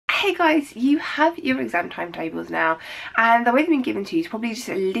Hey guys, you have your exam timetables now, and the way they've been given to you is probably just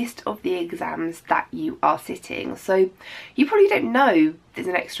a list of the exams that you are sitting. So you probably don't know there's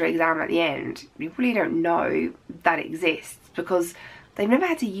an extra exam at the end. You probably don't know that it exists because they've never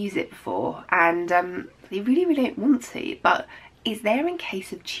had to use it before, and they really don't want to, but it's there in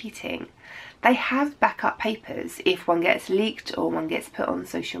case of cheating. They have backup papers if one gets leaked or one gets put on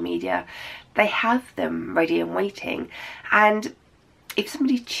social media. They have them ready and waiting, and if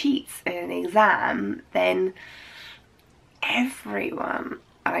somebody cheats in an exam, then everyone,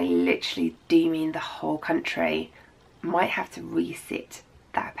 and I literally do mean the whole country, might have to resit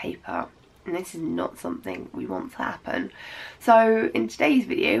that paper. And this is not something we want to happen. So in today's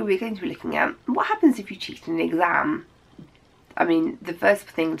video, we're going to be looking at what happens if you cheat in an exam. I mean, the first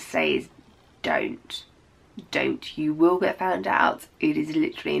thing to say is don't. You will get found out. It is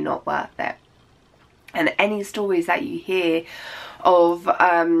literally not worth it. And any stories that you hear of,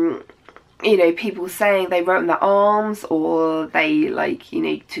 you know, people saying they wrote on their arms or they, like, you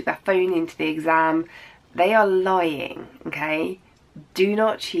know, took their phone into the exam, they are lying, okay? Do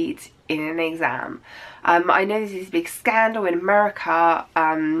not cheat in an exam. I know this is a big scandal in America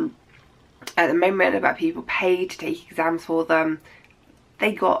at the moment about people paid to take exams for them.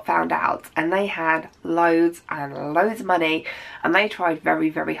 They got found out and they had loads and loads of money, and they tried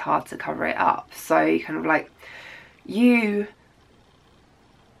very hard to cover it up. So kind of like,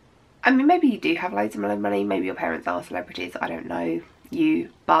 I mean, maybe you do have loads of money, maybe your parents are celebrities, I don't know you,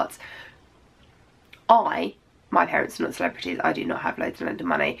 but my parents are not celebrities, I do not have loads of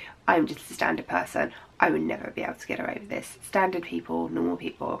money, I'm just a standard person. I would never be able to get away with this. Standard people, normal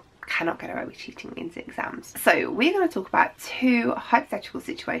people, cannot get away with cheating in exams. So we're going to talk about two hypothetical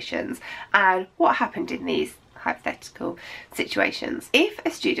situations and what happened in these hypothetical situations. If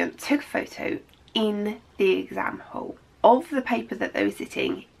a student took a photo in the exam hall of the paper that they were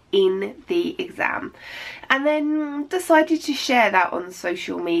sitting in the exam and then decided to share that on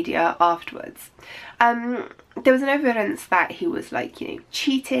social media afterwards, there was no evidence that he was, like, you know,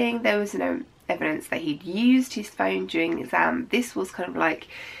 cheating. There was no evidence that he'd used his phone during the exam. This was kind of like,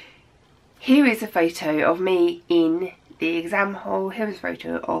 here is a photo of me in the exam hall, here is a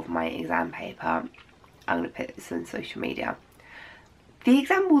photo of my exam paper, I'm going to put this on social media. The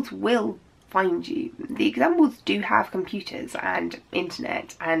exam boards will find you. The exam boards do have computers and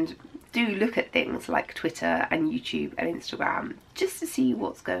internet and do look at things like Twitter and YouTube and Instagram just to see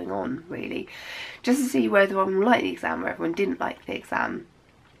what's going on, really. Just to see whether everyone liked the exam or everyone didn't like the exam.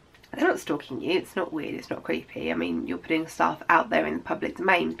 They're not stalking you, it's not weird, it's not creepy. I mean, you're putting stuff out there in the public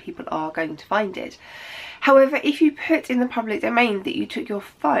domain, people are going to find it. However, if you put in the public domain that you took your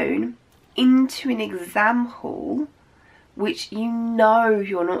phone into an exam hall, which you know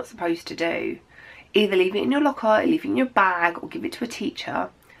you're not supposed to do, either leave it in your locker, leave it in your bag, or give it to a teacher,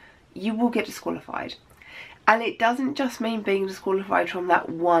 you will get disqualified. And it doesn't just mean being disqualified from that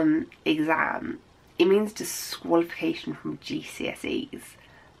one exam, it means disqualification from GCSEs.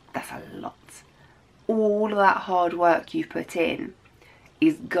 That's a lot. All of that hard work you've put in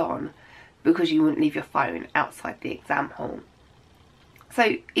is gone because you wouldn't leave your phone outside the exam hall.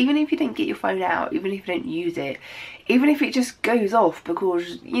 So even if you don't get your phone out, even if you don't use it, even if it just goes off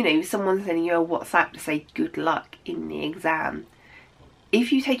because, you know, someone's sending you a WhatsApp to say good luck in the exam,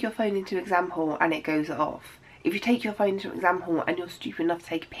 if you take your phone into exam hall and it goes off, if you take your phone into exam hall and you're stupid enough to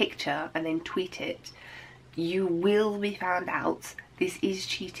take a picture and then tweet it, you will be found out. This is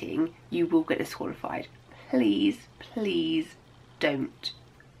cheating. You will get disqualified. Please don't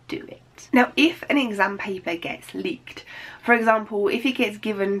do it. Now, if an exam paper gets leaked, for example, if it gets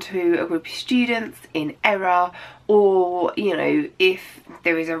given to a group of students in error, or, you know, if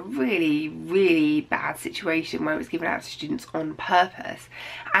there is a really bad situation where it's given out to students on purpose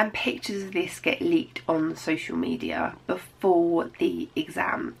and pictures of this get leaked on social media before the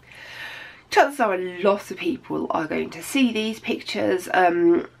exam, chances are a lot of people are going to see these pictures,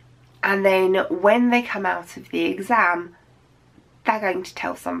 and then when they come out of the exam, they're going to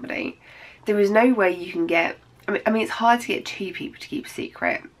tell somebody. There is no way you can get, I mean it's hard to get 2 people to keep a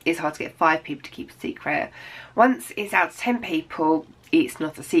secret, it's hard to get 5 people to keep a secret. Once it's out to 10 people, it's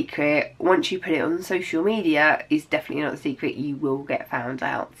not a secret. Once you put it on social media, it's definitely not a secret, you will get found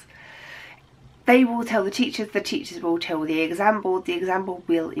out. They will tell the teachers will tell the exam board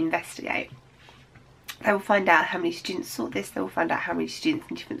will investigate. They will find out how many students saw this, they will find out how many students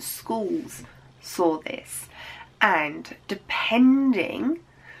in different schools saw this. And depending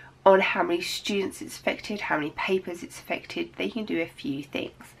on how many students it's affected, how many papers it's affected, they can do a few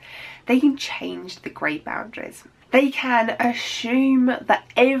things. They can change the grade boundaries. They can assume that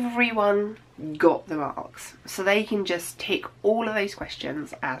everyone got the marks. So they can just tick all of those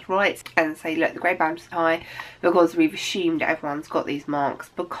questions as right and say, look, the grade band is high because we've assumed everyone's got these marks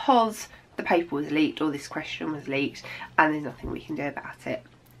because the paper was leaked or this question was leaked and there's nothing we can do about it.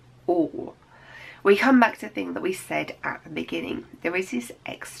 Or we come back to the thing that we said at the beginning. There is this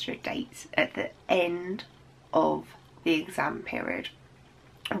extra date at the end of the exam period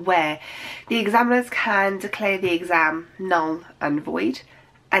where the examiners can declare the exam null and void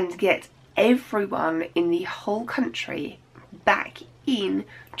and get everyone in the whole country back in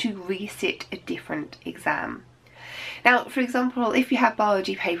to resit a different exam. Now, for example, if you have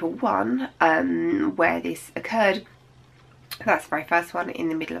biology paper 1 where this occurred, that's the very first one in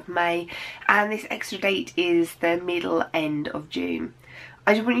the middle of May, and this extra date is the middle end of June.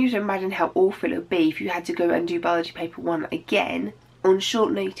 I just want you to imagine how awful it would be if you had to go and do biology paper 1 again on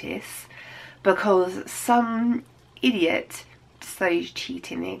short notice because some idiot decided to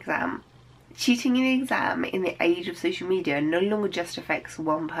cheat in the exam. Cheating in the exam in the age of social media no longer just affects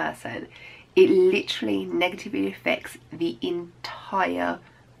one person. It literally negatively affects the entire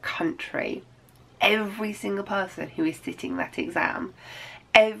country. Every single person who is sitting that exam,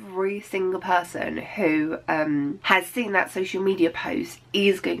 every single person who has seen that social media post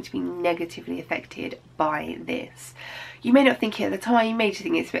is going to be negatively affected by this. You may not think it at the time, you may just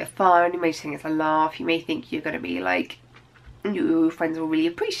think it's a bit of fun, you may just think it's a laugh, you may think you're going to be like, your friends will really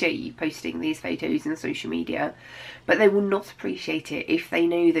appreciate you posting these photos on social media, but they will not appreciate it if they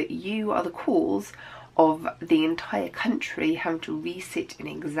know that you are the cause of the entire country having to resit an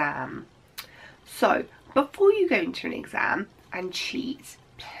exam. So before you go into an exam and cheat,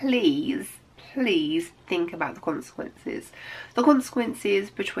 please think about the consequences. The consequences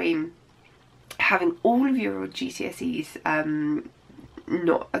between having all of your GCSEs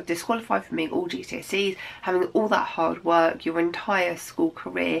not disqualified from being all GCSEs, having all that hard work, your entire school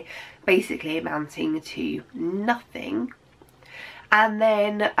career basically amounting to nothing, and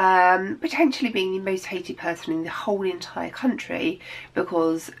then potentially being the most hated person in the whole entire country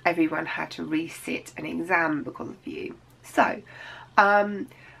because everyone had to resit an exam because of you. So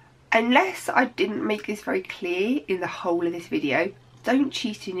unless I didn't make this very clear in the whole of this video, don't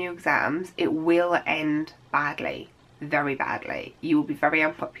cheat in your exams. It will end badly. Very badly. You will be very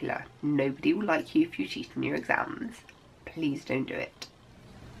unpopular. Nobody will like you if you cheat in your exams. Please don't do it.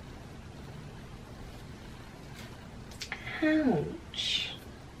 Ouch.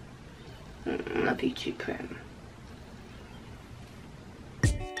 Love you too, Prim.